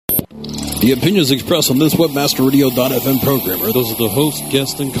The opinions expressed on this WebmasterRadio.fm program are those of the host,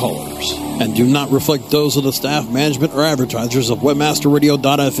 guests, and callers, and do not reflect those of the staff, management, or advertisers of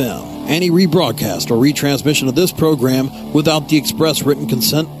WebmasterRadio.fm. Any rebroadcast or retransmission of this program without the express written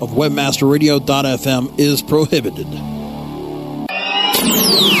consent of WebmasterRadio.fm is prohibited.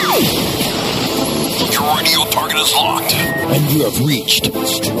 Your radio target is locked, and you have reached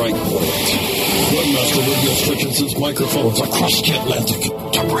strike point. Webmaster Radio stretches its microphones across the Atlantic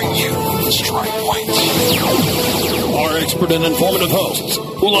to bring you the strike point. Our expert and informative hosts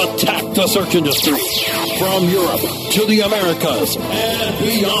will attack the search industry from Europe to the Americas and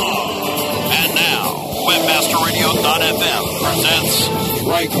beyond. And now, WebmasterRadio.fm presents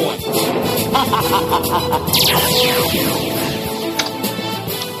Strike Point.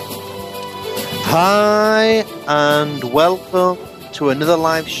 Hi, and welcome to another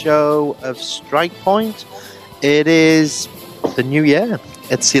live show of Strike Point. It is the new year.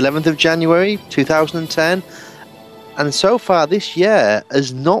 It's the 11th of January 2010, and so far this year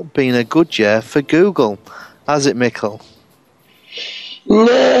has not been a good year for Google, has it, Mikkel? No,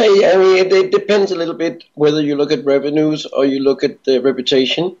 I mean, it depends a little bit whether you look at revenues or you look at the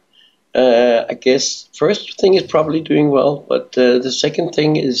reputation. I guess first thing is probably doing well, but the second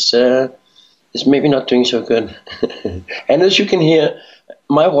thing is maybe not doing so good. And as you can hear,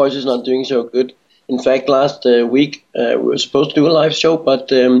 my voice is not doing so good. In fact, last week we were supposed to do a live show,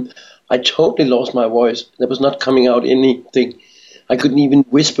 but I totally lost my voice. There was not coming out anything. I couldn't even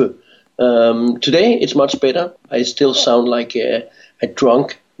whisper. Today it's much better. I still sound like a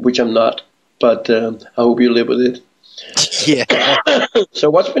drunk, which I'm not, but I hope you live with it. Yeah. So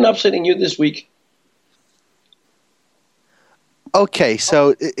what's been upsetting you this week? Okay,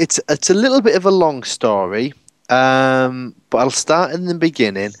 so it's a little bit of a long story, but I'll start in the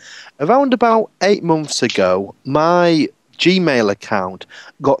beginning. Around about 8 months ago, my Gmail account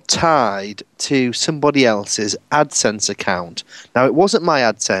got tied to somebody else's AdSense account. Now, it wasn't my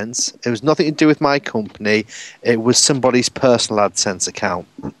AdSense. It was nothing to do with my company. It was somebody's personal AdSense account.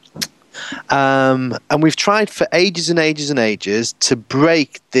 And we've tried for ages and ages and ages to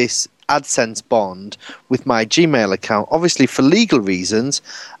break this AdSense bond with my Gmail account, obviously for legal reasons.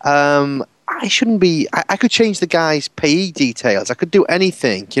 I shouldn't be. I could change the guy's payee details. I could do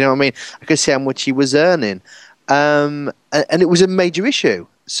anything. You know what I mean? I could say how much he was earning, and it was a major issue.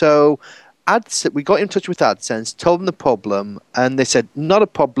 So we got in touch with AdSense, told them the problem, and they said, "Not a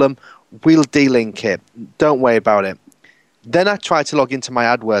problem. We'll de-link it. Don't worry about it." Then I tried to log into my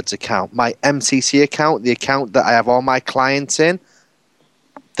AdWords account, my MCC account, the account that I have all my clients in.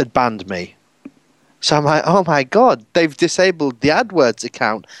 That banned me. So I'm like, oh my God, they've disabled the AdWords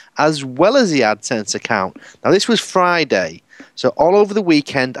account as well as the AdSense account. Now, this was Friday. So all over the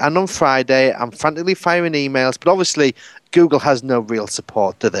weekend and on Friday, I'm frantically firing emails. But obviously, Google has no real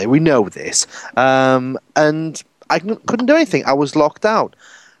support, do they? We know this. And I couldn't do anything. I was locked out.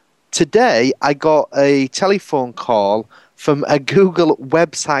 Today, I got a telephone call from a Google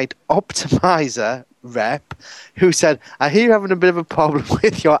website optimizer rep who said, I hear you're having a bit of a problem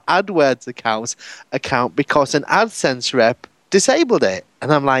with your AdWords account because an AdSense rep disabled it.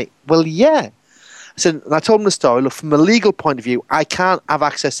 And I'm like, well, yeah. And I told him the story. Look, from a legal point of view, I can't have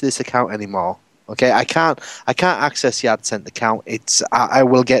access to this account anymore. Okay, I can't access the AdSense account. I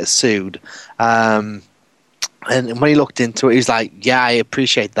will get sued. And when he looked into it, he was like, yeah, I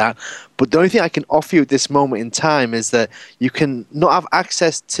appreciate that. But the only thing I can offer you at this moment in time is that you can not have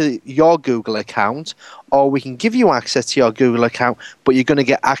access to your Google account, or we can give you access to your Google account, but you're going to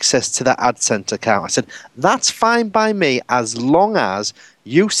get access to that AdSense account. I said, that's fine by me as long as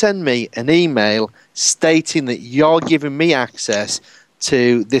you send me an email stating that you're giving me access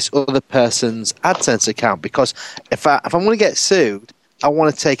to this other person's AdSense account. Because if I'm going to get sued, I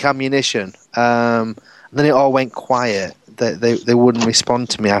want to take ammunition. And then it all went quiet. They wouldn't respond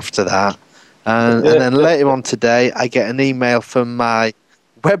to me after that. And then later on today, I get an email from my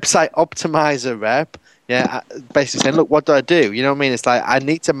website optimizer rep, basically saying, look, what do I do? You know what I mean? It's like, I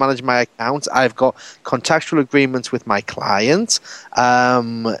need to manage my accounts. I've got contractual agreements with my clients.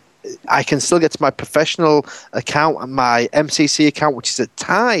 I can still get to my professional account and my MCC account, which is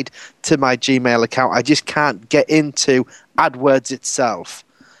tied to my Gmail account. I just can't get into AdWords itself.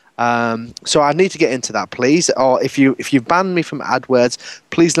 So I need to get into that, please. Or if you've banned me from AdWords,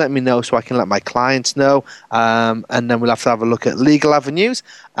 please let me know so I can let my clients know. And then we'll have to have a look at legal avenues.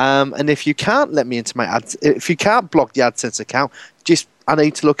 And if you can't let me into my ads, if you can't block the AdSense account, I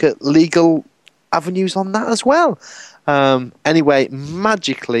need to look at legal avenues on that as well. Anyway,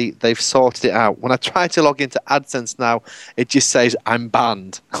 magically, they've sorted it out. When I try to log into AdSense now, it just says I'm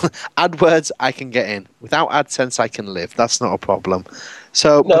banned. AdWords, I can get in. Without AdSense, I can live. That's not a problem.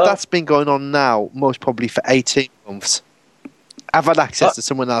 So, but that's been going on now, most probably for 18 months. I've had access to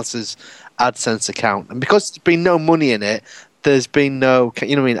someone else's AdSense account, and because there's been no money in it, there's been no,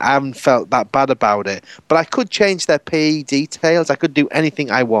 you know what I mean, I haven't felt that bad about it. But I could change their PE details. I could do anything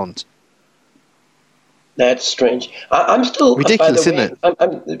I want. That's strange. I'm still ridiculous, isn't it?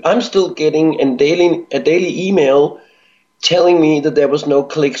 I'm still getting a daily email telling me that there was no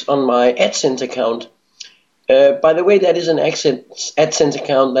clicks on my AdSense account. By the way, that is an AdSense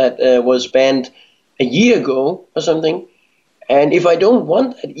account that was banned a year ago or something. And if I don't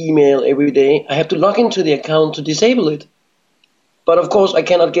want that email every day, I have to log into the account to disable it. But of course, I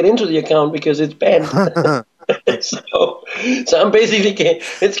cannot get into the account because it's banned. so I'm basically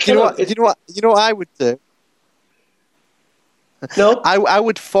You know what I would do? No, I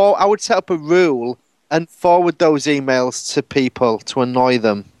would set up a rule and forward those emails to people to annoy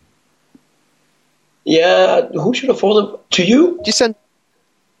them. Yeah, who should have forwarded them? To you? Just send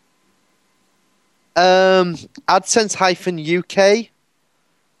AdSense-UK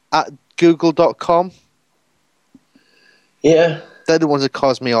at google.com. Yeah. They're the ones that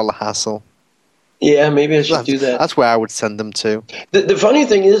cause me all the hassle. Yeah, maybe I should do that. That's where I would send them to. The funny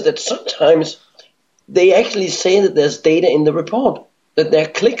thing is that sometimes they actually say that there's data in the report, that there are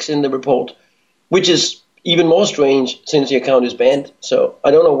clicks in the report, which is even more strange since the account is banned. So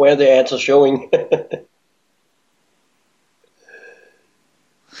I don't know where the ads are showing.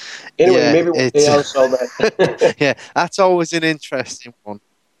 Anyway, maybe one day I'll solve that. Yeah, that's always an interesting one.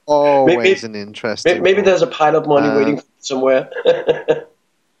 Always an interesting maybe one. There's a pile of money waiting somewhere.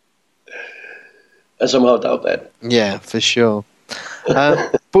 I somehow doubt that. Yeah, for sure.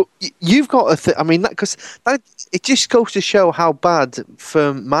 But you've got a I mean, because it just goes to show how bad,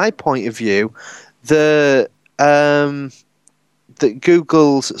 from my point of view, that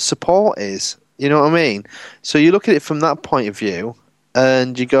Google's support is. You know what I mean? So you look at it from that point of view,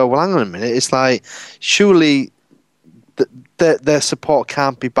 and you go, well, hang on a minute. It's like, surely their support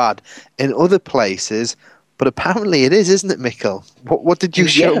can't be bad in other places, but apparently it is, isn't it, Mikkel? What did you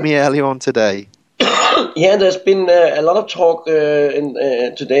show me earlier on today? Yeah, there's been a lot of talk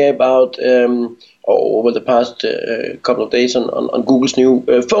today about over the past couple of days on Google's new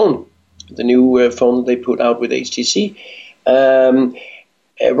phone, the new phone they put out with HTC.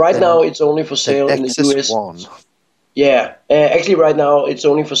 Right now, it's only for sale in the US. One. Yeah, actually, right now it's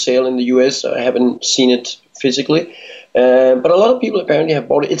only for sale in the US. I haven't seen it physically, but a lot of people apparently have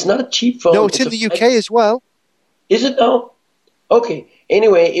bought it. It's not a cheap phone. No, it's in the UK as well. Is it now? Okay.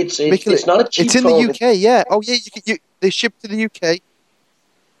 Anyway, it's not a cheap phone. It's in the UK, yeah. Oh, yeah, they ship to the UK.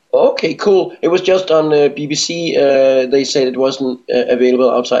 Okay, cool. It was just on BBC. They said it wasn't available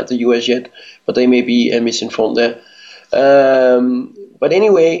outside the US yet, but they may be misinformed there. But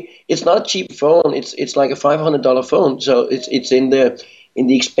anyway, it's not a cheap phone. It's like a $500 phone, so it's in the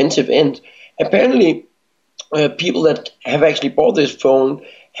expensive end. Apparently, people that have actually bought this phone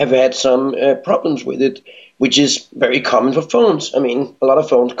have had some problems with it, which is very common for phones. I mean, a lot of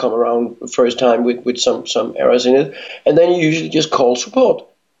phones come around the first time with some errors in it, and then you usually just call support.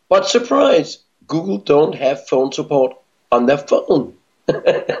 But surprise, Google don't have phone support on their phone.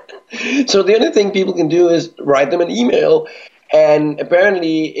 So the only thing people can do is write them an email, and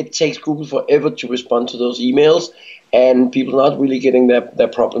apparently it takes Google forever to respond to those emails, and people are not really getting their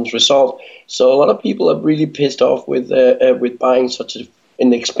problems resolved. So a lot of people are really pissed off with buying such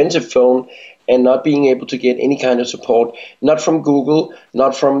an expensive phone and not being able to get any kind of support, not from Google,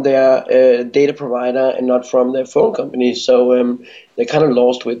 not from their data provider, and not from their phone company. So they're kind of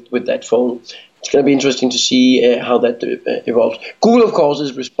lost with that phone. It's going to be interesting to see how that evolves. Google, of course,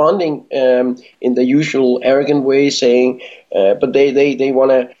 is responding in the usual arrogant way, saying, but they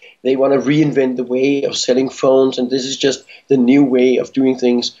want to reinvent the way of selling phones, and this is just the new way of doing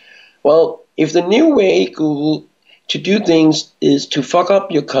things. Well, if the new way, Google, to do things is to fuck up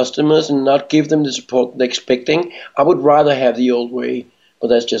your customers and not give them the support they're expecting, I would rather have the old way, but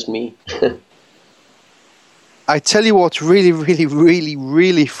that's just me. I tell you what's really, really, really,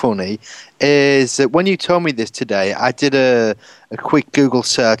 really funny is that when you told me this today, I did a quick Google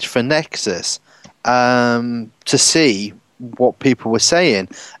search for Nexus to see what people were saying,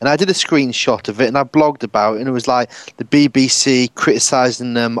 and I did a screenshot of it and I blogged about it, and it was like the BBC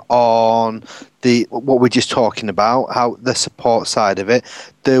criticising them on what we're just talking about, how the support side of it.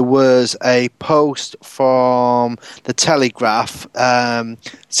 There was a post from the Telegraph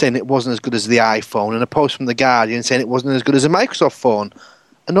saying it wasn't as good as the iPhone, and a post from the Guardian saying it wasn't as good as a Microsoft phone,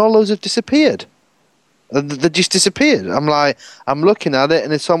 and all those have disappeared. They just disappeared. I'm looking at it,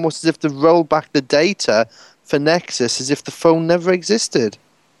 and it's almost as if they rolled back the data for Nexus as if the phone never existed.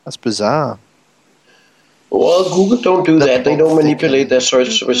 That's bizarre. Well, Google don't do that. They don't manipulate their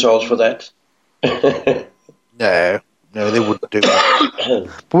search results for that. No, they wouldn't do that.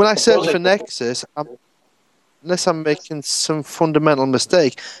 But when I search for Nexus, unless I'm making some fundamental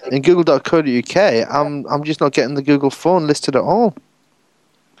mistake, in google.co.uk, I'm just not getting the Google phone listed at all.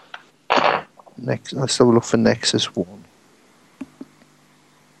 Let's have a look for Nexus 1.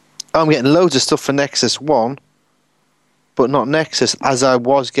 I'm getting loads of stuff for Nexus 1, but not Nexus, as I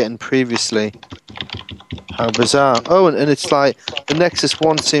was getting previously. How bizarre. Oh, and it's like the Nexus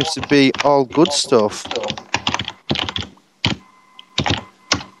 1 seems to be all good stuff.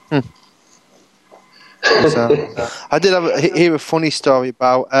 I did hear a funny story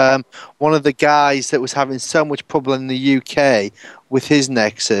about one of the guys that was having so much trouble in the UK with his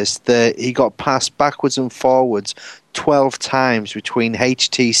Nexus that he got passed backwards and forwards 12 times between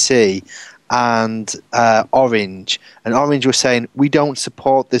HTC and Orange. And Orange was saying, we don't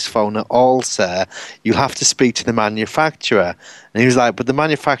support this phone at all, sir. You have to speak to the manufacturer. And he was like, but the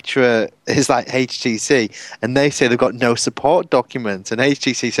manufacturer is like HTC, and they say they've got no support documents. And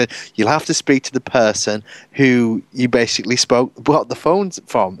HTC said, you'll have to speak to the person who you basically bought the phones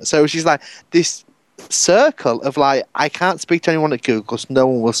from. So she's like, this circle of like, I can't speak to anyone at Google because no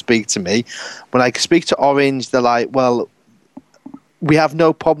one will speak to me. When I speak to Orange, they're like, well, we have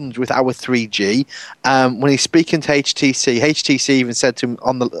no problems with our 3G. When he's speaking to HTC even said to him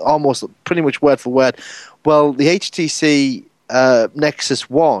on the almost pretty much word for word, well, the HTC Nexus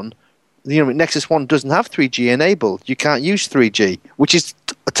 1, Nexus 1 doesn't have 3G enabled. You can't use 3G, which is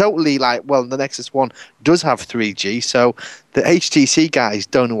totally like, well, the Nexus 1 does have 3G, so the HTC guys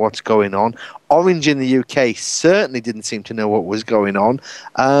don't know what's going on. Orange in the UK certainly didn't seem to know what was going on,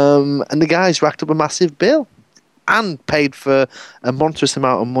 and the guys racked up a massive bill and paid for a monstrous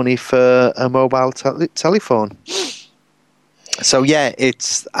amount of money for a mobile telephone. So yeah,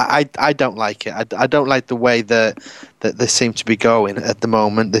 I don't like it. I don't like the way that they seem to be going at the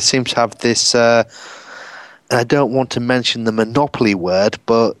moment. They seem to have this. I don't want to mention the monopoly word,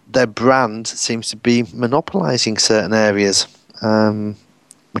 but their brand seems to be monopolizing certain areas,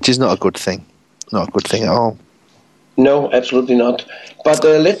 which is not a good thing. Not a good thing at all. No, absolutely not. But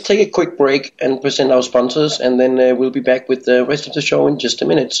let's take a quick break and present our sponsors, and then we'll be back with the rest of the show in just a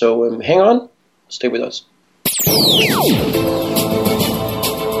minute. So hang on, stay with us.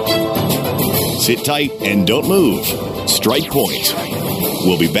 Sit tight and don't move. Strike Point.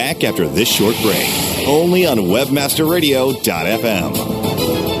 We'll be back after this short break, only on webmasterradio.fm.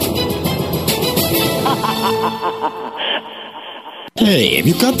 Hey, have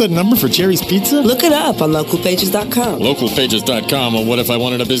you got the number for Jerry's Pizza? Look it up on localpages.com. Localpages.com? Well, what if I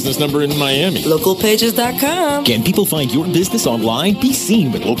wanted a business number in Miami? Localpages.com. Can people find your business online? Be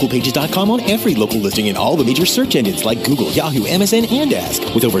seen with localpages.com on every local listing in all the major search engines like Google, Yahoo, MSN, and Ask.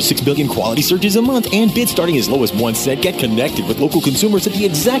 With over 6 billion quality searches a month and bids starting as low as 1 cent, get connected with local consumers at the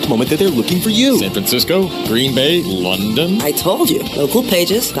exact moment that they're looking for you. San Francisco, Green Bay, London. I told you.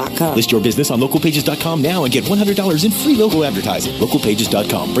 Localpages.com. List your business on localpages.com now and get $100 in free local advertising.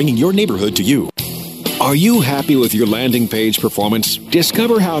 Localpages.com, bringing your neighborhood to you. Are you happy with your landing page performance?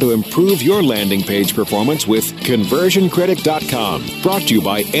 Discover how to improve your landing page performance with ConversionCritic.com. Brought to you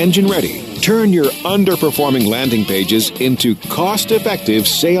by Engine Ready. Turn your underperforming landing pages into cost-effective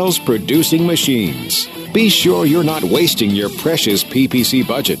sales-producing machines. Be sure you're not wasting your precious PPC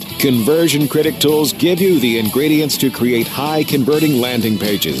budget. Conversion Critic tools give you the ingredients to create high-converting landing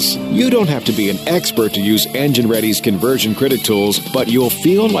pages. You don't have to be an expert to use Engine Ready's Conversion Critic tools, but you'll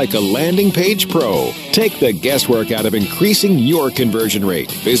feel like a landing page pro. Take the guesswork out of increasing your conversion rate.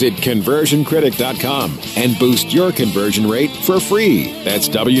 Visit ConversionCritic.com and boost your conversion rate for free. That's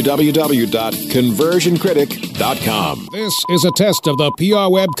www.ConversionCritic.com. This is a test of the PR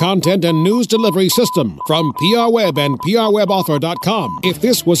Web content and news delivery system from PR Web and PRWebAuthor.com. If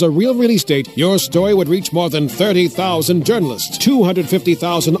this was a real release date, your story would reach more than 30,000 journalists,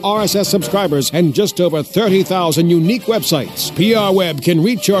 250,000 RSS subscribers, and just over 30,000 unique websites. PR Web can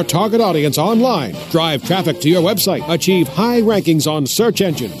reach your target audience online, drive traffic to your website, achieve high rankings on search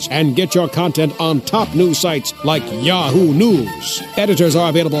engines, and get your content on top news sites like Yahoo News. Editors are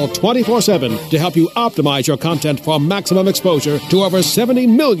available 24/7 to help you optimize your content for maximum exposure to over 70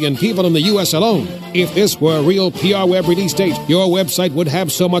 million people in the U.S. alone. If this were a real PR Web release date, your website would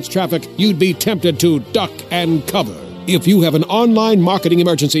have so much traffic, you'd be tempted to duck and cover. If you have an online marketing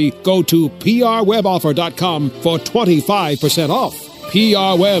emergency, go to PRWebOffer.com for 25% off.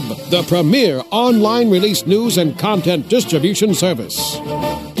 PR Web, the premier online release news and content distribution service.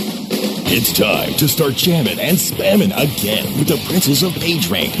 It's time to start jamming and spamming again with the princes of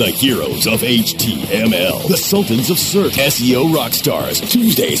PageRank, the heroes of HTML, the sultans of search, SEO rock stars.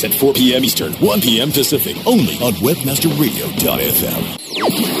 Tuesdays at 4 p.m. Eastern, 1 p.m. Pacific, only on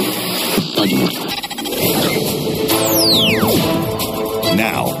WebmasterRadio.fm.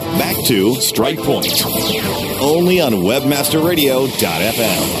 Now, back to Strike Point, only on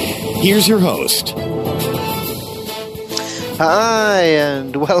WebmasterRadio.fm. Here's your host. Hi,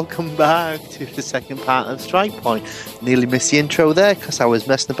 and welcome back to the second part of Strike Point. Nearly missed the intro there because I was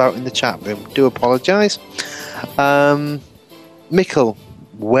messing about in the chat room. Do apologise. Mikkel,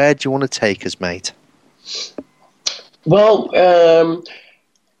 where do you want to take us, mate? Well,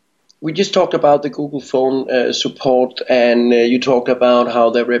 we just talked about the Google phone support, and you talked about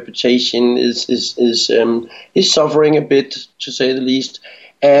how their reputation is suffering a bit, to say the least.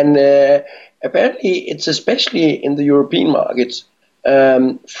 And apparently, it's especially in the European markets.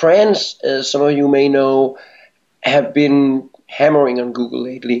 France, as some of you may know, have been hammering on Google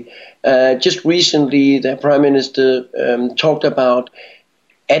lately. Just recently, their Prime Minister talked about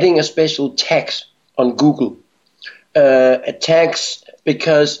adding a special tax on Google. A tax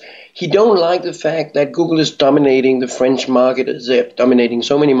because he don't like the fact that Google is dominating the French market, as they're dominating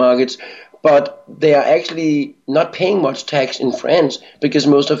so many markets, but they are actually not paying much tax in France because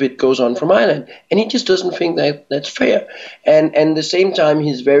most of it goes on from Ireland. And he just doesn't think that that's fair. And at the same time,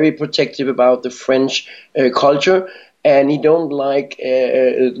 he's very protective about the French culture, and he don't like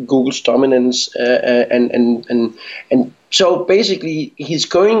Google's dominance. And so basically,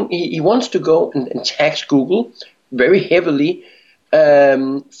 he wants to go and tax Google very heavily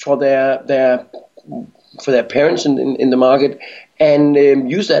for their parents in the market, and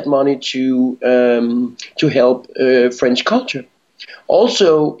use that money to help French culture.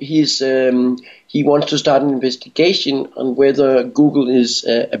 Also, he wants to start an investigation on whether Google is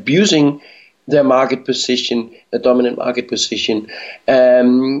abusing their market position, the dominant market position.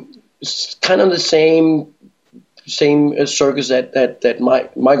 It's kind of the same circus that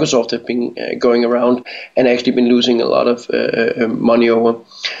Microsoft have been going around and actually been losing a lot of money over.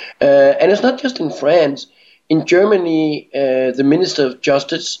 And it's not just in France. In Germany, the Minister of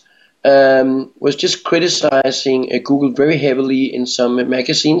Justice was just criticizing Google very heavily in some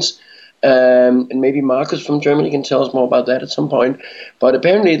magazines. And maybe Marcus from Germany can tell us more about that at some point. But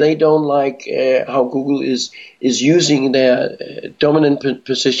apparently they don't like how Google is using their dominant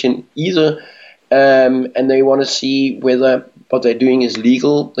position either. And they want to see whether what they're doing is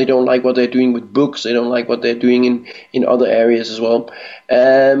legal. They don't like what they're doing with books. They don't like what they're doing in other areas as well.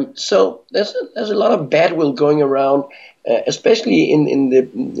 So there's a lot of bad will going around, especially in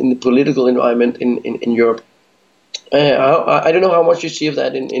the political environment in Europe. I don't know how much you see of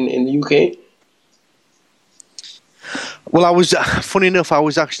that in the UK. Well, funny enough, I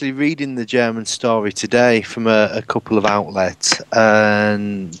was actually reading the German story today from a couple of outlets,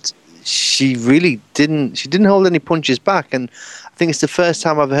 and she didn't hold any punches back, and I think it's the first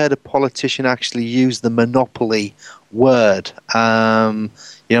time I've heard a politician actually use the monopoly word. You know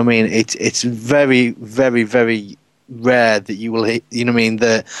what I mean? It's very, very, very rare that you will hear, you know what I mean,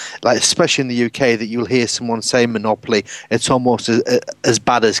 especially in the UK, that you'll hear someone say monopoly. It's almost as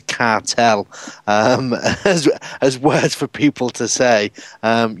bad as cartel, as words for people to say.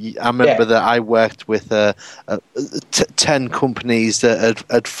 I remember that I worked with 10 companies that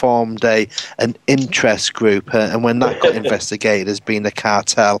had formed an interest group, and when that got investigated as being a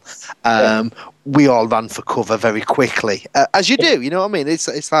cartel, we all ran for cover very quickly, as you do. You know what I mean?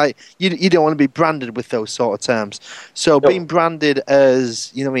 It's like you don't want to be branded with those sort of terms. So being branded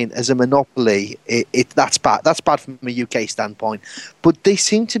as, you know what I mean, as a monopoly, that's bad. That's bad from a UK standpoint. But they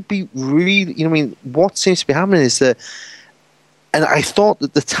seem to be really, you know what I mean, what seems to be happening is that, and I thought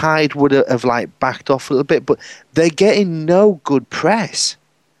that the tide would have backed off a little bit, but they're getting no good press.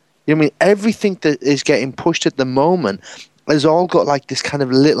 You know what I mean? Everything that is getting pushed at the moment has all got this kind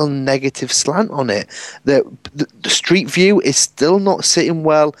of little negative slant on it. The Street View is still not sitting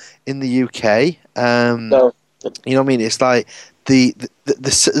well in the UK. No. You know what I mean? It's like the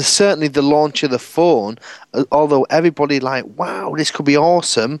certainly the launch of the phone, although everybody wow, this could be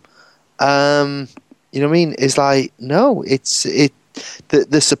awesome. You know what I mean? It's like, no,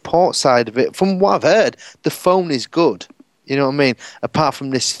 the support side of it, from what I've heard, the phone is good. You know what I mean? Apart from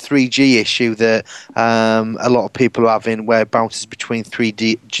this 3G issue that a lot of people are having, where it bounces between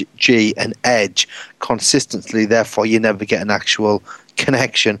 3G and Edge consistently, therefore you never get an actual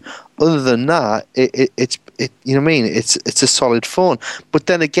connection. other than that, it's you know what I mean. It's a solid phone. But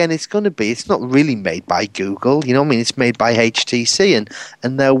then again, it's not really made by Google. You know what I mean? It's made by HTC,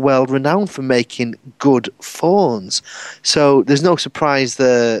 and they're well renowned for making good phones. So there's no surprise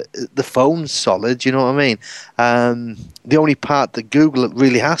the phone's solid. You know what I mean? The only part that Google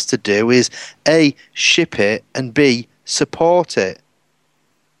really has to do is A, ship it, and B, support it.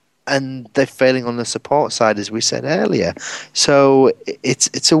 And they're failing on the support side, as we said earlier. So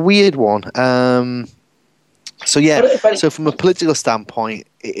it's a weird one. So from a political standpoint,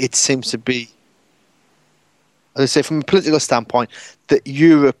 it seems to be. As I say, from a political standpoint, that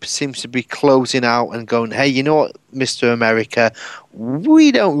Europe seems to be closing out and going, hey, you know what, Mr. America,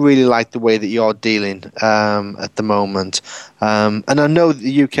 we don't really like the way that you're dealing at the moment. And I know that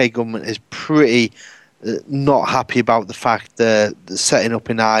the UK government is pretty not happy about the fact that they're setting up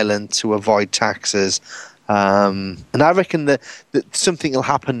in Ireland to avoid taxes. And I reckon that something will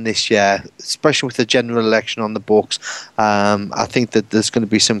happen this year, especially with the general election on the books. I think that there's going to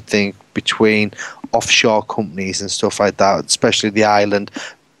be something between offshore companies and stuff like that, especially the island,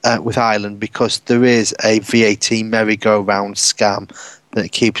 with Ireland, because there is a VAT merry-go-round scam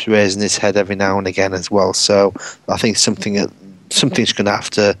that keeps raising its head every now and again as well. So I think something's going to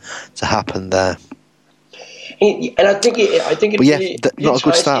have to happen there. And I think it really not a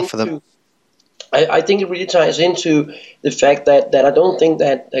good start for them. I think it really ties into the fact that I don't think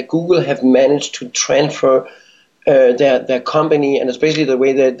that Google have managed to transfer their company, and especially the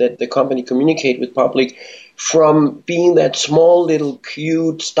way that the company communicate with public, from being that small little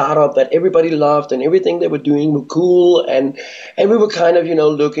cute startup that everybody loved and everything they were doing were cool, and we were kind of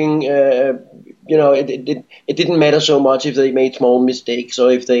looking. It didn't matter so much if they made small mistakes or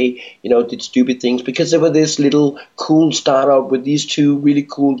if they did stupid things, because they were this little cool startup with these two really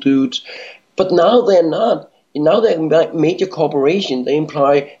cool dudes. But now they're not. Now they're a major corporation. They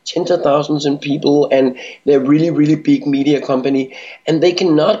employ tens of thousands of people, and they're a really, really big media company. And they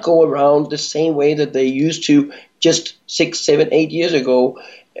cannot go around the same way that they used to just 6, 7, 8 years ago.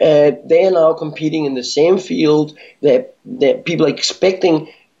 They are now competing in the same field. That people are expecting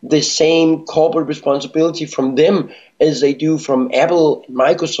the same corporate responsibility from them as they do from Apple,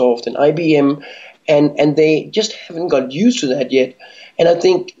 Microsoft, and IBM. And they just haven't got used to that yet. And I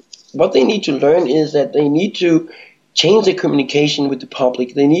think what they need to learn is that they need to change their communication with the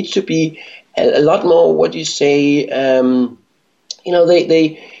public. They need to be a lot more, what you say, they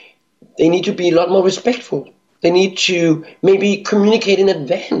need to be a lot more respectful. They need to maybe communicate in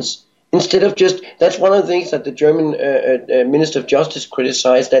advance instead of just, that's one of the things that the German Minister of Justice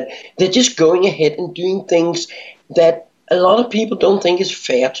criticized, that they're just going ahead and doing things that a lot of people don't think is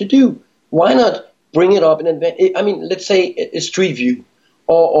fair to do. Why not bring it up in advance? I mean, let's say a Street View.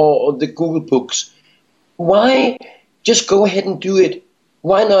 Or the Google Books. Why just go ahead and do it?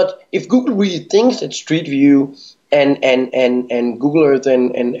 Why not? If Google really thinks that Street View and Google Earth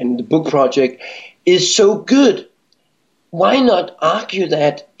and the book project is so good, why not argue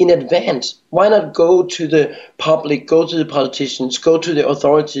that in advance? Why not go to the public, go to the politicians, go to the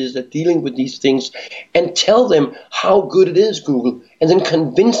authorities that are dealing with these things and tell them how good it is, Google, and then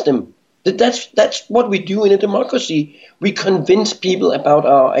convince them? That's what we do in a democracy. We convince people about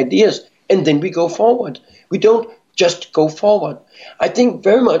our ideas, and then we go forward. We don't just go forward. I think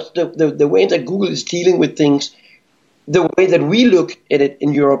very much the way that Google is dealing with things, the way that we look at it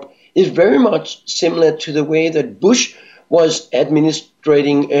in Europe, is very much similar to the way that Bush was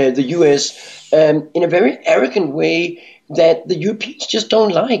administrating the US, in a very arrogant way that the Europeans just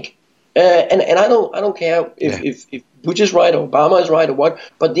don't like. And I don't care if Bush is right or Obama is right or what,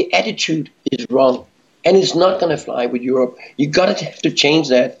 but the attitude is wrong, and it's not going to fly with Europe. You have to change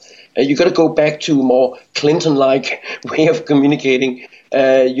that. You got to go back to a more Clinton-like way of communicating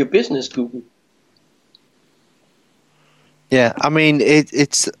your business, Google. Yeah, I mean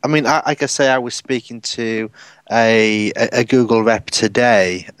like I say, I was speaking to a Google rep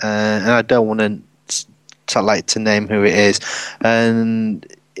today, and I don't want to name who it is, and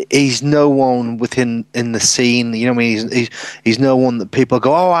he's no one in the scene. You know what I mean? He's no one that people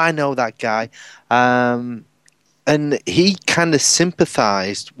go, oh, I know that guy. And he kind of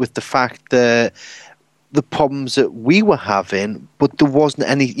sympathized with the fact that the problems that we were having, but there wasn't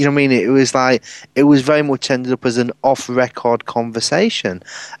any, you know what I mean? It was very much ended up as an off-record conversation.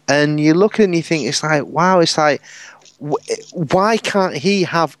 And you look at it and you think, it's like, wow, it's like, why can't he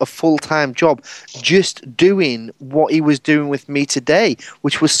have a full-time job just doing what he was doing with me today,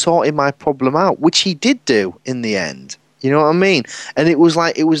 which was sorting my problem out, which he did do in the end. You know what I mean? And it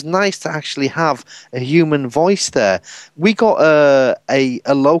was nice to actually have a human voice there. We got a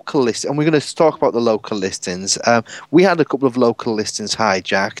local list, and we're going to talk about the local listings. We had a couple of local listings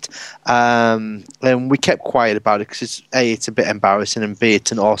hijacked, and we kept quiet about it because it's a bit embarrassing, and B,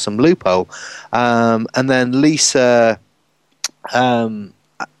 it's an awesome loophole. And then Lisa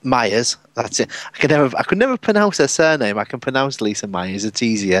Myers, that's it. I could never pronounce her surname. I can pronounce Lisa Myers. It's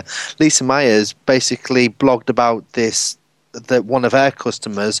easier. Lisa Myers basically blogged about this, that one of her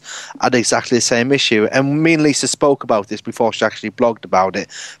customers had exactly the same issue. And me and Lisa spoke about this before she actually blogged about it,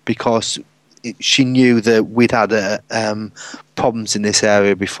 because she knew that we'd had problems in this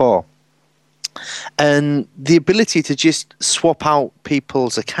area before. And the ability to just swap out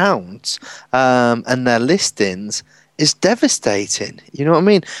people's accounts and their listings is devastating. You know what I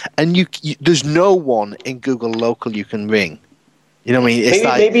mean? And you there's no one in Google Local you can ring. You know what I mean? It's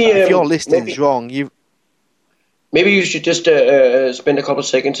if your listing's wrong, maybe you should just spend a couple of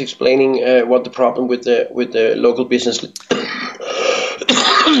seconds explaining what the problem with the local business.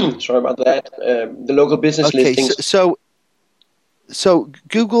 Sorry about that. The local business listings. So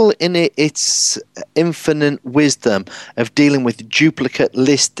Google, in its infinite wisdom of dealing with duplicate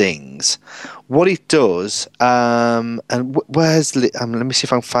listings, what it does, and where's let me see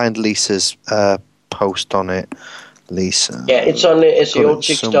if I can find Lisa's post on it. Lisa. Yeah, it's on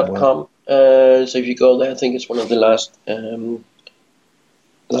SEOchicks.com. So if you go there, I think it's one of the last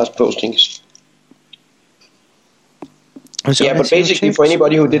postings. Yeah, but basically, for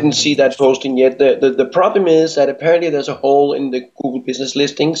anybody who didn't see that posting yet, the problem is that apparently there's a hole in the Google business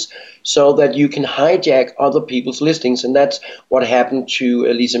listings so that you can hijack other people's listings. And that's what happened to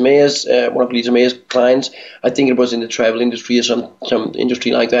Lisa Mayer's, one of Lisa Mayer's clients. I think it was in the travel industry or some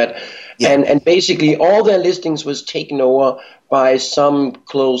industry like that. Yeah. And basically all their listings was taken over by some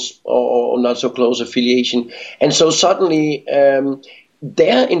close or not so close affiliation. And so suddenly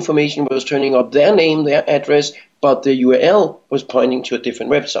their information was turning up, their name, their address, but the URL was pointing to a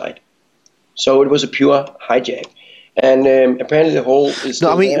different website. So it was a pure hijack. And apparently the whole is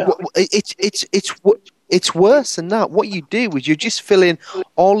no, I mean, it's worse than that. What you do is you just fill in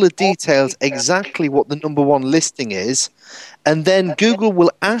all the details, exactly what the number one listing is, and then Google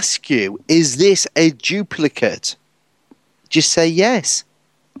will ask you, is this a duplicate? Just say yes.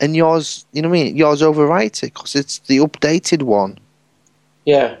 And yours, you know what I mean? Yours overwrites it because it's the updated one.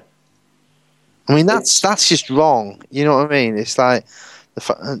 Yeah. I mean, that's just wrong. You know what I mean? It's like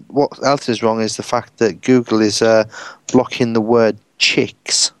what else is wrong is the fact that Google is blocking the word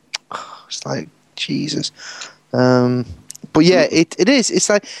chicks. It's like Jesus. But yeah, it is. It's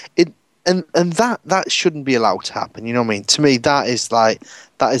like it, and that shouldn't be allowed to happen. You know what I mean? To me, that is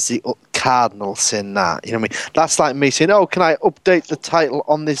the cardinal sin. That, you know what I mean? That's like me saying, "Oh, can I update the title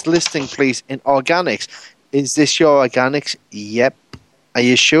on this listing, please, in organics? Is this your organics? Yep. Are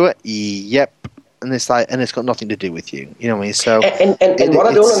you sure? Yep." And it's like, and it's got nothing to do with you. You know what I mean? So, and what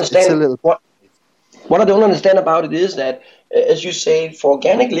I don't understand, what I don't understand about it is that, as you say, for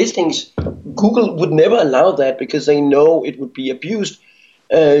organic listings, Google would never allow that because they know it would be abused.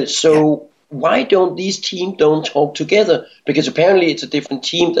 Why don't these teams don't talk together? Because apparently it's a different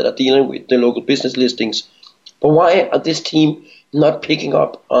team that are dealing with the local business listings. But why are this team not picking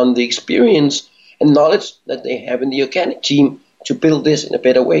up on the experience and knowledge that they have in the organic team to build this in a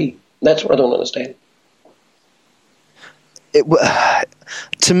better way? That's what I don't understand.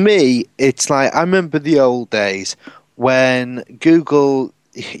 To me, it's like, I remember the old days when Google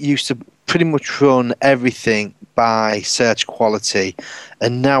used to pretty much run everything by search quality,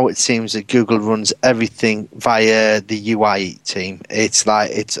 and now it seems that Google runs everything via the UI team. It's like,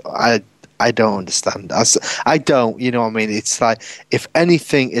 I don't understand. I don't, you know what I mean? It's like, if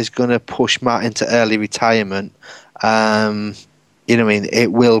anything is going to push Matt into early retirement, you know what I mean,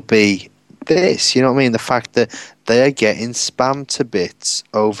 it will be this, you know what I mean? The fact that they are getting spammed to bits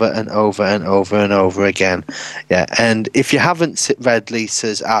over and over and over and over again. Yeah, and if you haven't read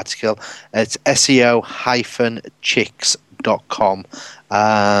Lisa's article, it's SEO-chicks.com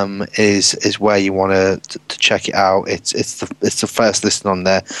is where you want to check it out. It's the first listing on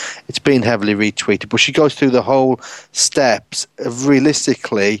there. It's been heavily retweeted, but she goes through the whole steps of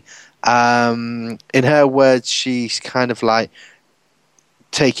realistically. In her words, she's kind of like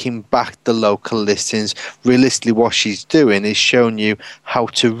taking back the local listings. Realistically, what she's doing is showing you how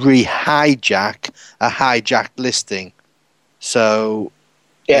to re-hijack a hijacked listing. So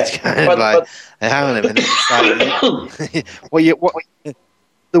it's kind of like, hang on a minute.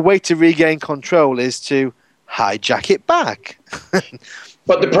 The way to regain control is to hijack it back.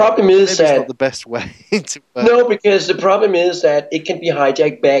 But the problem is that it's not the best way to work. No, because the problem is that it can be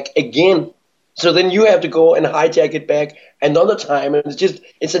hijacked back again. So then you have to go and hijack it back another time, and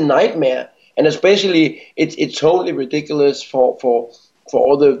it's a nightmare. And especially, it's totally ridiculous for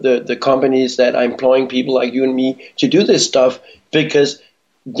all the companies that are employing people like you and me to do this stuff, because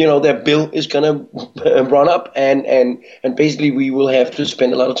their bill is gonna run up, and basically we will have to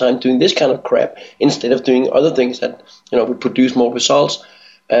spend a lot of time doing this kind of crap instead of doing other things that would produce more results.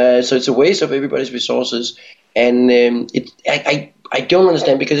 So it's a waste of everybody's resources, and I don't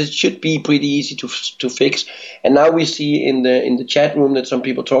understand, because it should be pretty easy to fix. And now we see in the chat room that some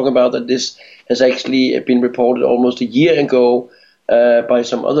people talk about that this has actually been reported almost a year ago by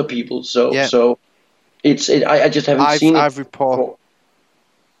some other people. So I just haven't seen it. I've reported.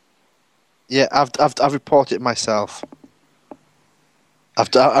 Yeah, I've reported it myself.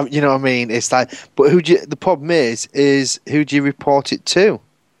 You know what I mean? It's like, but the problem is who do you report it to?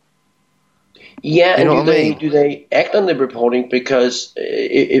 Yeah, and do they act on the reporting? Because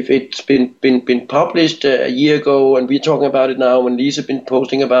if it's been published a year ago, and we're talking about it now, and Lisa been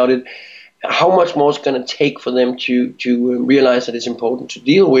posting about it, how much more is going to take for them to realize that it's important to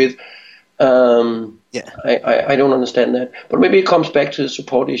deal with? I don't understand that, but maybe it comes back to the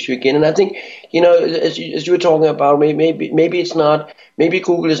support issue again. And I think as you were talking about, maybe it's not. Maybe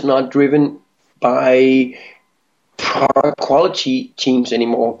Google is not driven by product quality teams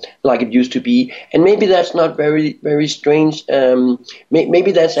anymore like it used to be, and maybe that's not very, very strange.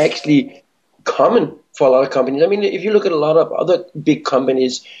 Maybe that's actually common for a lot of companies. I mean, if you look at a lot of other big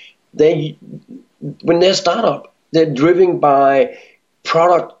companies, when they're startup, they're driven by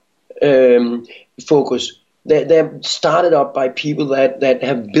product focus. They're started up by people that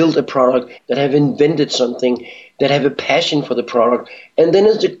have built a product, that have invented something, that have a passion for the product, and then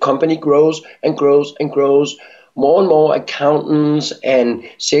as the company grows and grows and grows, more and more accountants and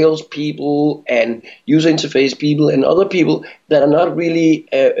salespeople and user interface people and other people that are not really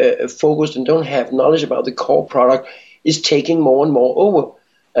focused and don't have knowledge about the core product is taking more and more over.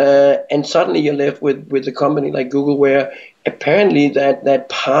 And suddenly you're left with a company like Google, where apparently that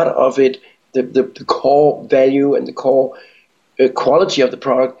part of it, the core value and the core quality of the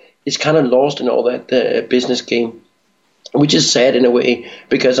product is kind of lost in all that business game. Which is sad in a way,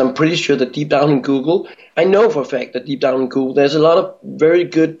 because I'm pretty sure that deep down in Google, I know for a fact that deep down in Google, there's a lot of very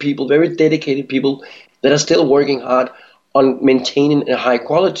good people, very dedicated people that are still working hard on maintaining a high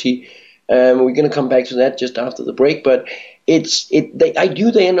quality. We're going to come back to that just after the break, but they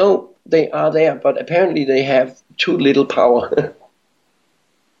know they are there, but apparently they have too little power.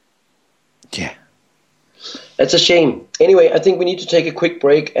 Yeah. That's a shame. Anyway, I think we need to take a quick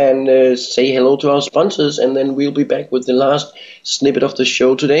break and say hello to our sponsors, and then we'll be back with the last snippet of the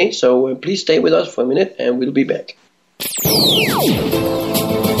show today. So please stay with us for a minute, and we'll be back.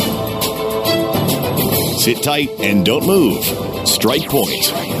 Sit tight and don't move. Strike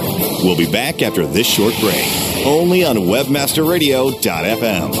Point. We'll be back after this short break, only on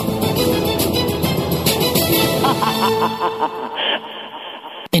webmasterradio.fm.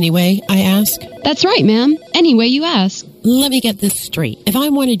 Anyway, I ask? That's right, ma'am. Any way you ask. Let me get this straight. If I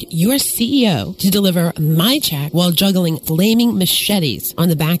wanted your CEO to deliver my check while juggling flaming machetes on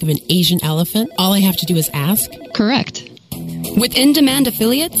the back of an Asian elephant, all I have to do is ask? Correct. With in-demand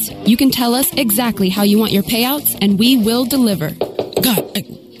affiliates, you can tell us exactly how you want your payouts, and we will deliver. God,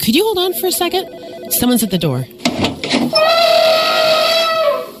 could you hold on for a second? Someone's at the door.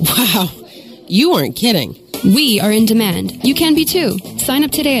 Wow, you weren't kidding. We are in demand. You can be too. Sign up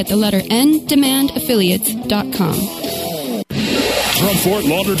today at the letter ndemandaffiliates.com. From Fort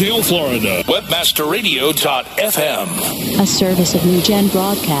Lauderdale, Florida, webmasterradio.fm. A service of New Gen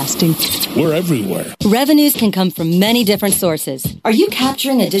Broadcasting. We're everywhere. Revenues can come from many different sources. Are you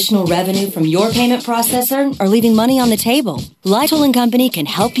capturing additional revenue from your payment processor or leaving money on the table? Lytle & Company can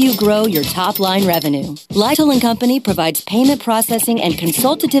help you grow your top-line revenue. Lytle & Company provides payment processing and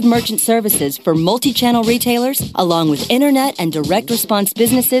consultative merchant services for multi-channel retailers, along with internet and direct response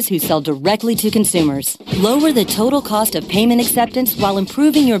businesses who sell directly to consumers. Lower the total cost of payment acceptance while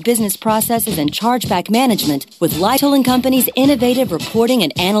improving your business processes and chargeback management with Lytle & Company's innovative reporting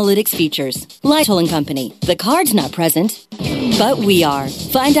and analytics features. Lytle & Company. The card's not present, but we are.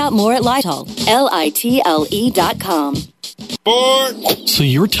 Find out more at Lytle. Litle.com. So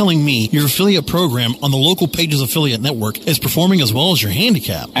you're telling me your affiliate program on the Local Pages Affiliate Network is performing as well as your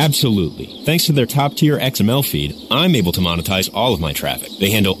handicap? Absolutely. Thanks to their top-tier XML feed, I'm able to monetize all of my traffic.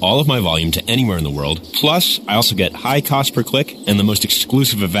 They handle all of my volume to anywhere in the world. Plus, I also get high cost per click and the most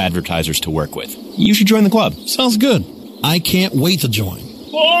exclusive of advertisers to work with. You should join the club. Sounds good. I can't wait to join.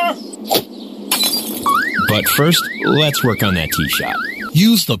 But first, let's work on that tee shot.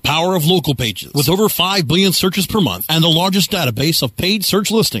 Use the power of Local Pages. With over 5 billion searches per month and the largest database of paid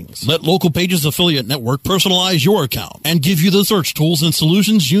search listings, let Local Pages Affiliate Network personalize your account and give you the search tools and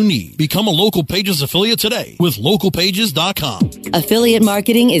solutions you need. Become a Local Pages affiliate today with localpages.com. Affiliate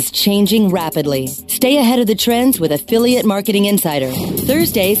marketing is changing rapidly. Stay ahead of the trends with Affiliate Marketing Insider.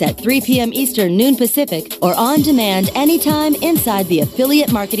 Thursdays at 3 p.m. Eastern, noon Pacific, or on demand anytime inside the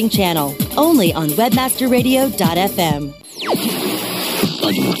Affiliate Marketing channel. Only on webmasterradio.fm.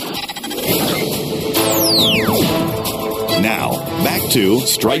 Now, back to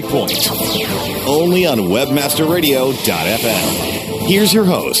Strike Point. Only on webmasterradio.fm. Here's your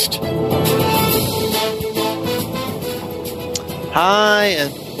host. Hi,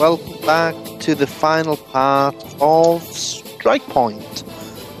 and welcome back to the final part of Strike Point.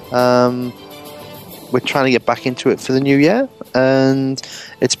 We're trying to get back into it for the new year, and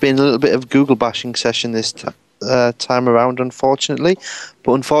it's been a little bit of Google bashing session this time around, unfortunately.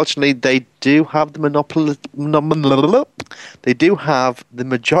 But unfortunately, they do have the monopoly. They do have the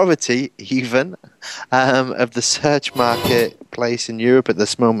majority, even, of the search marketplace in Europe at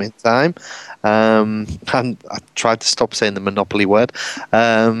this moment in time. And I tried to stop saying the monopoly word.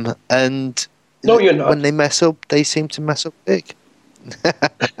 And no, you're not. When they mess up, they seem to mess up big.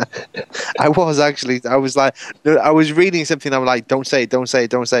 I was reading something. I'm like, don't say it.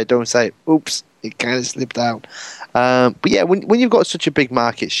 Oops, it kind of slipped out. But yeah, when you've got such a big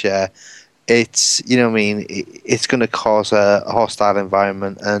market share, it's, you know what I mean, it's going to cause a hostile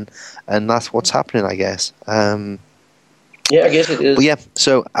environment, and that's what's happening, I guess. Yeah, I guess it is. But yeah,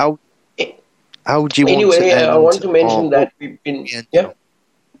 so how do you want to end? I want to mention that we've been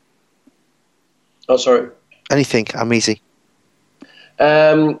Oh, sorry. Anything, I'm easy.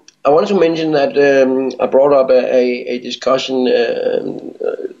 I wanted to mention that I brought up a discussion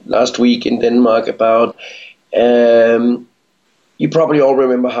last week in Denmark about you probably all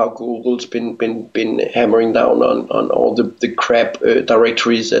remember how Google's been hammering down on all the crap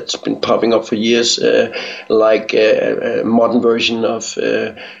directories that's been popping up for years, like a modern version of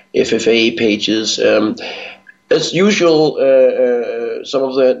FFA pages. As usual, some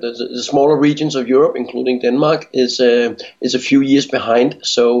of the smaller regions of Europe, including Denmark, is a few years behind.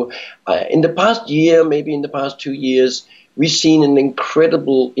 So in the past year, maybe in the past 2 years, we've seen an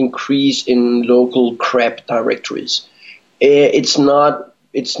incredible increase in local crap directories. It's not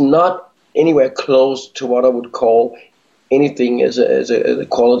anywhere close to what I would call anything as a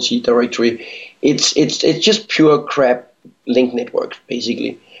quality directory. It's just pure crap link network,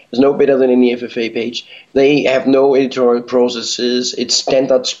 basically. It's no better than any FFA page. They have no editorial processes. It's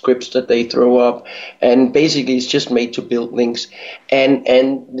standard scripts that they throw up, and basically it's just made to build links. And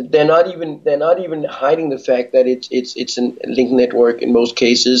they're not even hiding the fact that it's a link network in most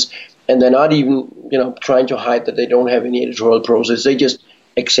cases, and they're not even trying to hide that they don't have any editorial process. They just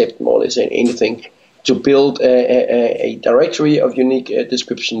accept more or less anything to build a directory of unique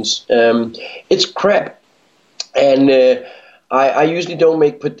descriptions. It's crap, and I usually don't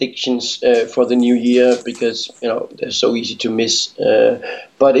make predictions for the new year because they're so easy to miss.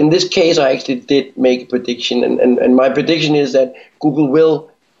 But in this case, I actually did make a prediction, and my prediction is that Google will,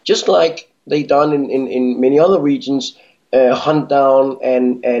 just like they've done in many other regions, hunt down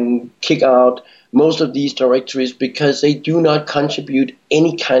and kick out most of these directories because they do not contribute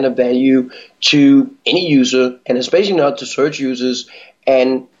any kind of value to any user, and especially not to search users,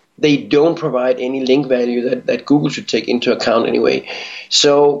 and they don't provide any link value that Google should take into account anyway.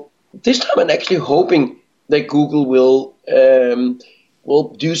 So this time I'm actually hoping that Google will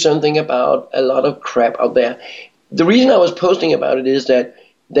do something about a lot of crap out there. The reason I was posting about it is that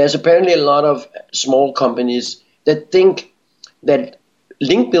there's apparently a lot of small companies that think that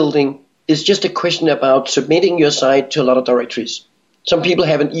link building is just a question about submitting your site to a lot of directories. Some people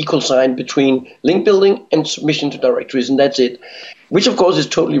have an equal sign between link building and submission to directories, and that's it. Which, of course, is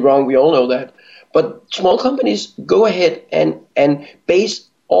totally wrong. We all know that. But small companies go ahead and base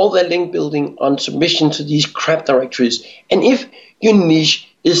all their link building on submission to these crap directories. And if your niche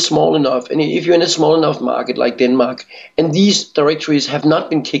is small enough, and if you're in a small enough market like Denmark, and these directories have not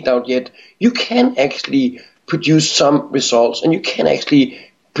been kicked out yet, you can actually produce some results, and you can actually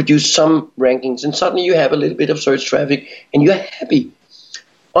produce some rankings, and suddenly you have a little bit of search traffic, and you're happy.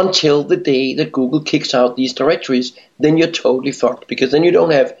 Until the day that Google kicks out these directories, then you're totally fucked, because then you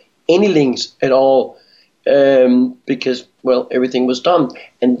don't have any links at all, because, well, everything was done.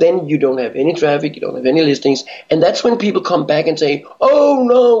 And then you don't have any traffic, you don't have any listings, and that's when people come back and say, oh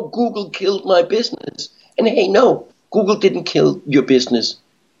no, Google killed my business. And hey, no, Google didn't kill your business.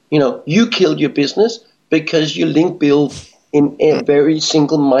 You killed your business because you link build in a very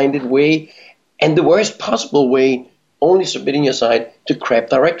single-minded way, and the worst possible way, only submitting your site to crap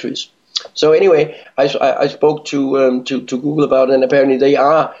directories. So anyway, I spoke to Google about it, and apparently they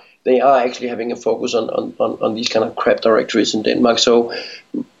are actually having a focus on these kind of crap directories in Denmark. So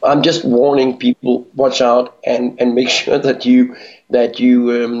I'm just warning people: watch out and make sure that you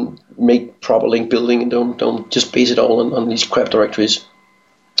make proper link building and don't just base it all on these crap directories.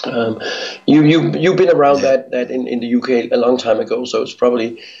 You've been around that in the UK a long time ago, so it's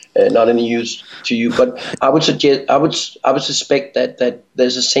probably not any use to you. But I would suspect that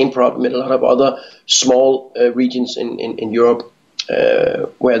there's the same problem in a lot of other small regions in Europe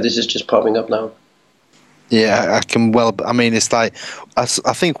where this is just popping up now. Yeah, I can well. I mean, it's like I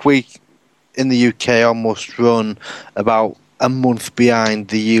think we in the UK almost run about a month behind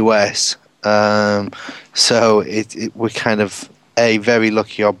the US, so we're kind of A, very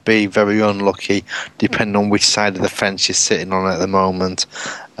lucky, or B, very unlucky, depending on which side of the fence you're sitting on at the moment.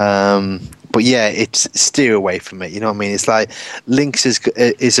 But yeah, it's steer away from it. You know what I mean? It's like links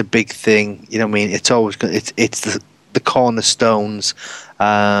is a big thing. You know what I mean? It's always it's the cornerstones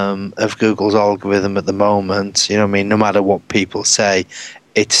of Google's algorithm at the moment. You know what I mean? No matter what people say,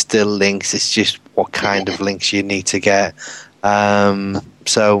 it's still links. It's just what kind of links you need to get.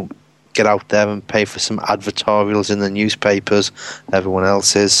 So get out there and pay for some advertorials in the newspapers. Everyone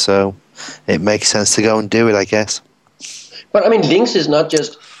else is, so it makes sense to go and do it, I guess. But I mean, links is not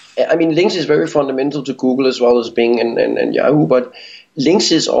just. I mean, links is very fundamental to Google as well as Bing and Yahoo. But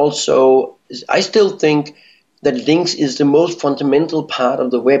links is also. I still think that links is the most fundamental part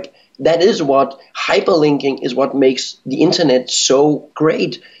of the web. That is what hyperlinking is. What makes the internet so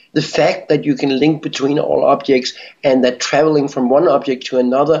great. The fact that you can link between all objects and that traveling from one object to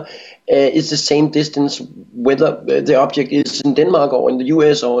another is the same distance whether the object is in Denmark or in the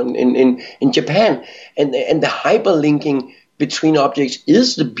US or in Japan. And the hyperlinking between objects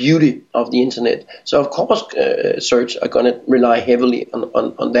is the beauty of the internet. So of course search are going to rely heavily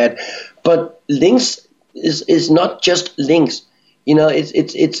on that. But links is not just links. You know,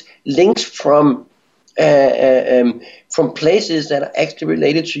 it's links from places that are actually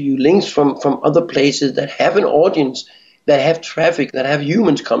related to you, links from other places that have an audience, that have traffic, that have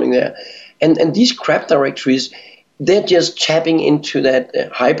humans coming there. And these crap directories, they're just tapping into that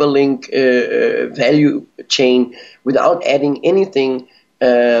hyperlink value chain without adding anything.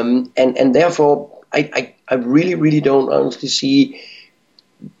 And therefore, I really, really don't honestly see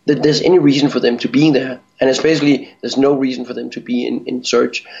that there's any reason for them to be there. And especially, there's no reason for them to be in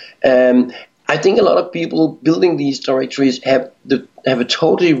search. I think a lot of people building these directories have a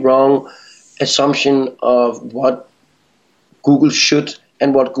totally wrong assumption of what Google should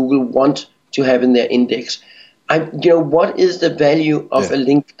and what Google want to have in their index. What is the value of a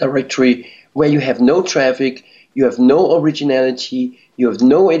link directory where you have no traffic, you have no originality, you have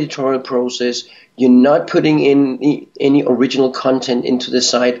no editorial process, you're not putting in any original content into the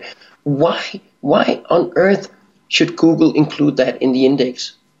site? Why on earth should Google include that in the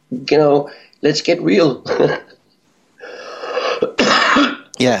index? Let's get real.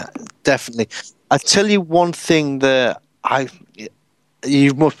 Yeah, definitely. I'll tell you one thing that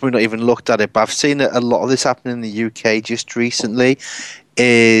you must have not even looked at it, but I've seen a lot of this happen in the UK just recently,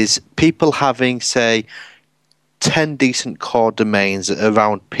 is people having, say, 10 decent core domains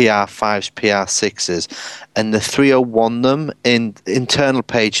around PR5s, PR6s, and the 301 them in internal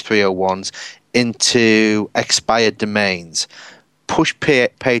page 301s into expired domains. Push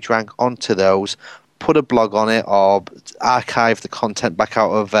PageRank onto those, put a blog on it, or archive the content back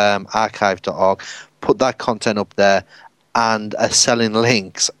out of archive.org, put that content up there, and are selling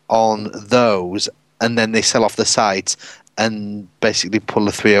links on those, and then they sell off the sites and basically pull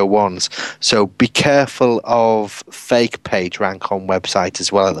the 301s. So be careful of fake PageRank on websites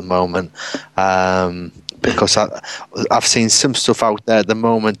as well at the moment, because I've seen some stuff out there at the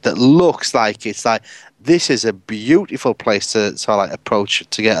moment that looks like it's like, this is a beautiful place to approach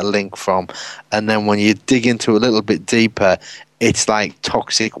to get a link from, and then when you dig into a little bit deeper, it's like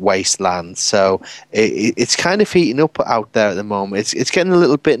toxic wasteland. So it's kind of heating up out there at the moment. It's getting a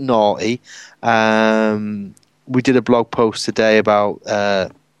little bit naughty. We did a blog post today about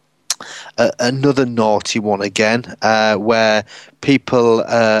another naughty one again, where people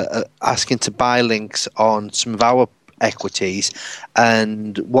are asking to buy links on some of our equities,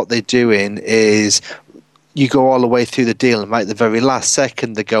 and what they're doing is you go all the way through the deal, and right at the very last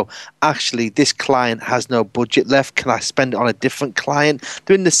second they go, actually this client has no budget left, can I spend it on a different client?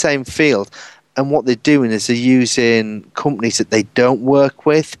 They're in the same field, and what they're doing is they're using companies that they don't work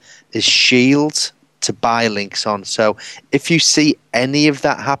with as shields to buy links on. So if you see any of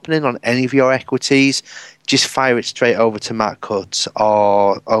that happening on any of your equities, just fire it straight over to Matt Cutts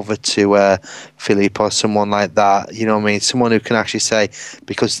or over to Philippe or someone like that. You know what I mean? Someone who can actually say,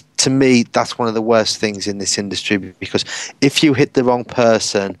 because to me, that's one of the worst things in this industry, because if you hit the wrong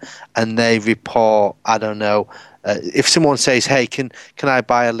person and they report, I don't know, if someone says, hey, can I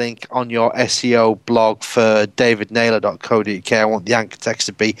buy a link on your SEO blog for davidnaylor.co.uk, I want the anchor text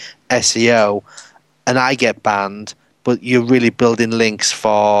to be SEO, and I get banned, but you're really building links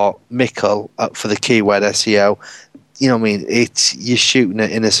for Mikkel for the keyword SEO, you know what I mean? You're shooting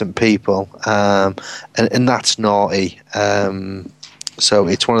at innocent people, and that's naughty. So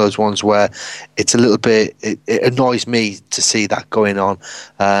it's one of those ones where it's a little bit, it annoys me to see that going on.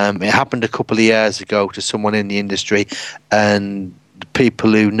 It happened a couple of years ago to someone in the industry, and the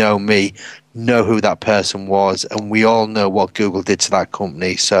people who know me know who that person was, and we all know what Google did to that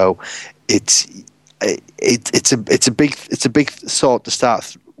company. So it's a big sword to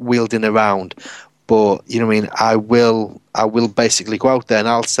start wielding around. But you know what I mean, I will basically go out there and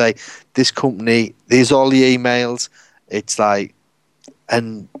I'll say, this company, there's all the emails. It's like,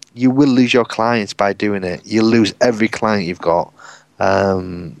 and you will lose your clients by doing it. You'll lose every client you've got.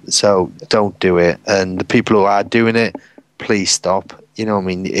 So don't do it. And the people who are doing it, please stop. You know what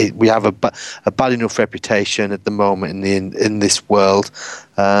I mean? We have a bad enough reputation at the moment in this world.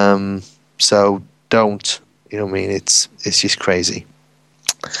 So don't. You know what I mean? It's just crazy.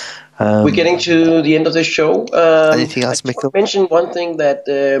 We're getting to the end of the show. Anything else, Mikkel? I mention one thing that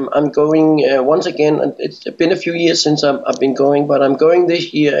I'm going once again. It's been a few years since I've been going, but I'm going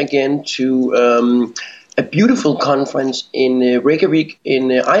this year again to a beautiful conference in Reykjavik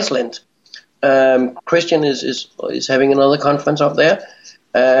in Iceland. Christian is having another conference up there.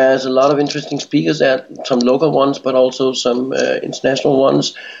 There's a lot of interesting speakers there, some local ones, but also some international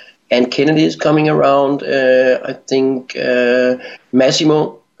ones. And Kennedy is coming around. I think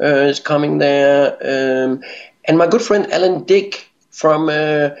Massimo is coming there, and my good friend Alan Dick from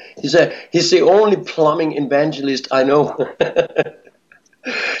he's the only plumbing evangelist I know.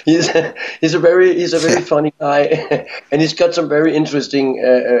 he's a very funny guy, and he's got some very interesting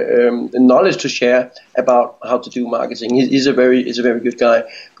knowledge to share about how to do marketing. He's a very good guy.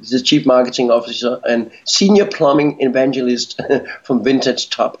 He's the chief marketing officer and senior plumbing evangelist from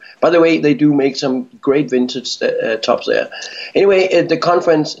Vintage Top. By the way, they do make some great vintage tops there. Anyway, the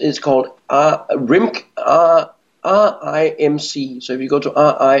conference is called RIMC. So if you go to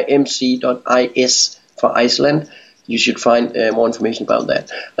rimc.is for Iceland, you should find more information about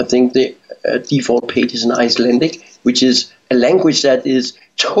that. I think the default page is in Icelandic, which is a language that is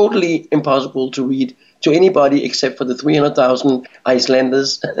totally impossible to read to anybody except for the 300,000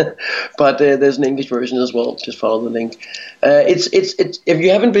 Icelanders. But there's an English version as well. Just follow the link. It's if you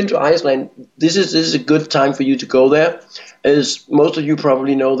haven't been to Iceland, this is a good time for you to go there. As most of you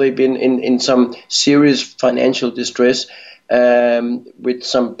probably know, they've been in some serious financial distress. With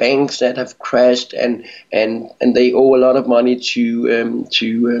some banks that have crashed, and they owe a lot of money to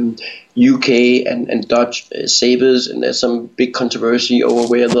UK and Dutch savers, and there's some big controversy over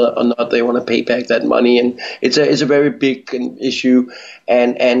whether or not they want to pay back that money, and it's a very big issue,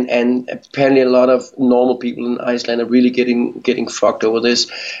 and apparently a lot of normal people in Iceland are really getting fucked over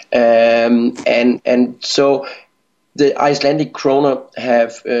this, and so. The Icelandic krona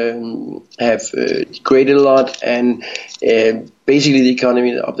have degraded a lot, and basically the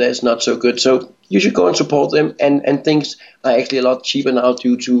economy up there is not so good. So you should go and support them, and things are actually a lot cheaper now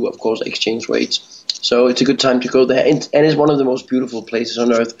due to, of course, exchange rates. So it's a good time to go there, and it's one of the most beautiful places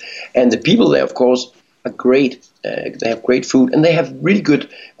on earth. And the people there, of course, are great. They have great food, and they have really good,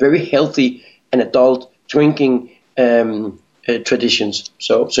 very healthy and adult drinking traditions.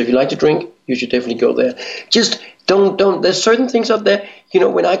 So if you like to drink, you should definitely go there. Just don't. There's certain things up there. You know,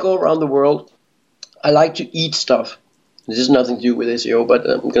 when I go around the world, I like to eat stuff. This has nothing to do with SEO, but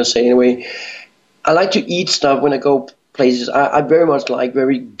I'm going to say anyway. I like to eat stuff when I go places. I very much like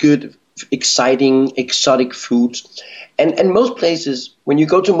very good, exciting, exotic foods. And most places, when you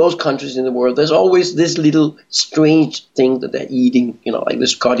go to most countries in the world, there's always this little strange thing that they're eating. You know, like the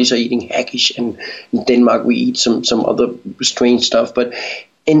Scottish are eating haggish, and in Denmark we eat some other strange stuff. But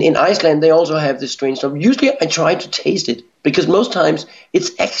in Iceland, they also have this strange stuff. Usually I try to taste it, because most times it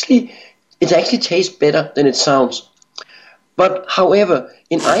actually tastes better than it sounds. But however,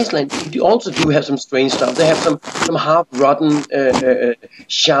 in Iceland, you also do have some strange stuff. They have some half-rotten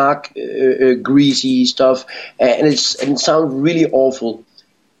shark, greasy stuff, and it sounds really awful.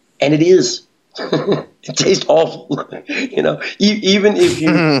 And it is. It tastes awful. You know, even if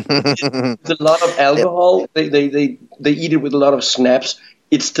you with a lot of alcohol, they eat it with a lot of snaps.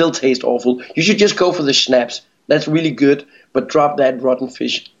 it still tastes awful. You should just go for the schnapps. That's really good, but drop that rotten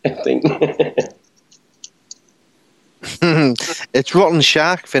fish thing. It's rotten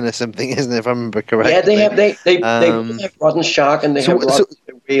shark fin or something, isn't it? If I remember correctly. Yeah, they have rotten shark and they have rotten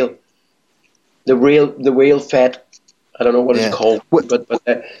whale. The whale fat. I don't know what it's called, but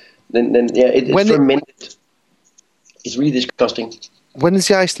it's fermented. It's really disgusting. When is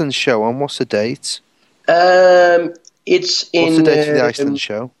the Iceland show and what's the date? It's in. What's the date of the Iceland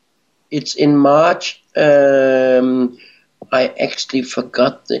show? It's in March. I actually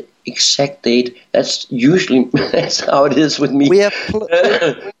forgot the exact date. That's how it is with me. We have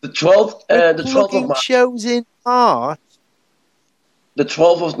the 12th. The 12th of March. Shows in March. The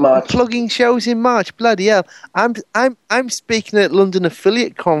 12th of March. Plugging shows in March. Bloody hell! I'm speaking at London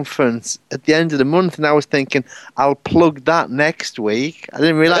Affiliate Conference at the end of the month, and I was thinking I'll plug that next week. I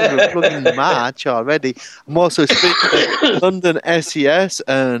didn't realise we were plugging March already. I'm also speaking at London SES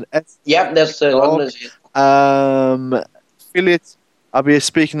and that's London SES. Affiliates. I'll be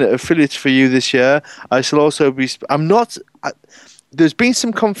speaking at affiliates for you this year. I shall also be. There's been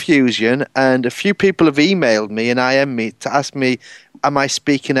some confusion, and a few people have emailed me and IM'd me to ask me, am I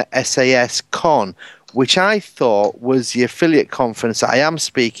speaking at SAS Con, which I thought was the affiliate conference I am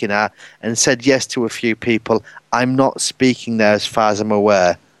speaking at, and said yes to a few people. I'm not speaking there as far as I'm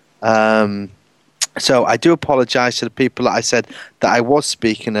aware. So I do apologise to the people that I said that I was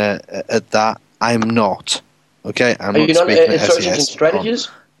speaking at that. I'm not. Okay, I'm not speaking at Searches and SAS Strategies?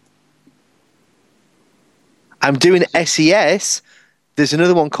 Con. I'm doing SES. There's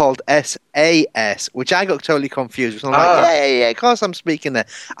another one called SAS, which I got totally confused. So I'm like, yeah, of course I'm speaking there.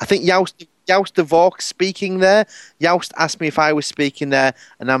 I think Joust de Vork's speaking there. Joust asked me if I was speaking there,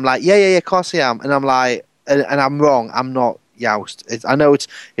 and I'm like, yeah, of course I am. And I'm like, and I'm wrong. I'm not Joust. I know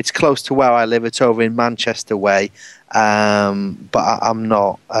it's close to where I live. It's over in Manchester way, but I'm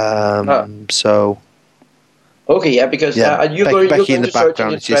not. So. Okay, yeah, because you're going in the to search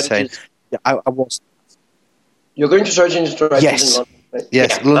background, in strategies. Yeah, I was. You're going to search in strategies Yes. in London, right? Yes,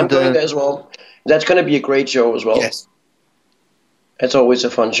 yeah, London. I'm going there as well. That's going to be a great show as well. Yes. It's always a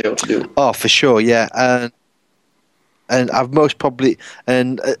fun show to do. Oh, for sure, yeah. And I've most probably...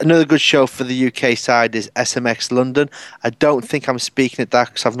 And another good show for the UK side is SMX London. I don't think I'm speaking at that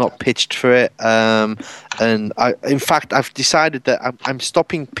because I've not pitched for it. In fact, I've decided that I'm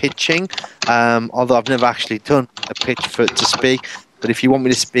stopping pitching, although I've never actually done a pitch for it to speak. But if you want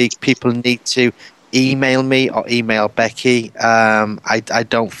me to speak, people need to email me or email Becky. I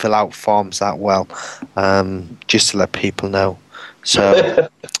don't fill out forms that well, just to let people know. So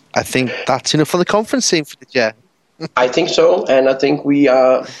I think that's enough for the conference scene for the year. I think so, and I think we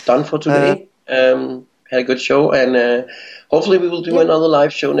are done for today. Had a good show, and hopefully we will do another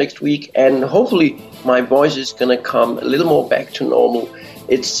live show next week, and hopefully my voice is going to come a little more back to normal.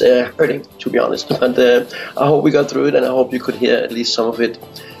 It's hurting, to be honest, but I hope we got through it, and I hope you could hear at least some of it.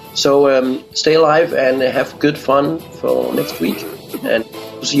 So stay alive and have good fun for next week, and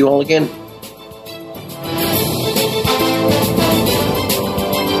we'll see you all again.